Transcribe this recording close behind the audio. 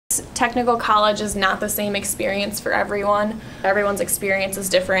Technical college is not the same experience for everyone. Everyone's experience is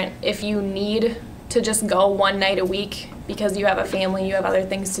different. If you need to just go one night a week because you have a family, you have other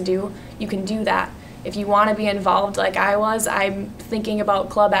things to do, you can do that. If you want to be involved like I was, I'm thinking about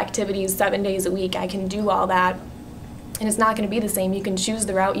club activities 7 days a week. I can do all that. And it's not going to be the same. You can choose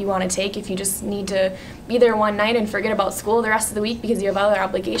the route you want to take. If you just need to be there one night and forget about school the rest of the week because you have other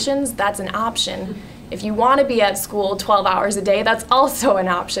obligations, that's an option. If you want to be at school 12 hours a day, that's also an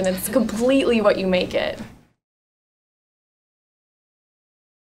option. It's completely what you make it.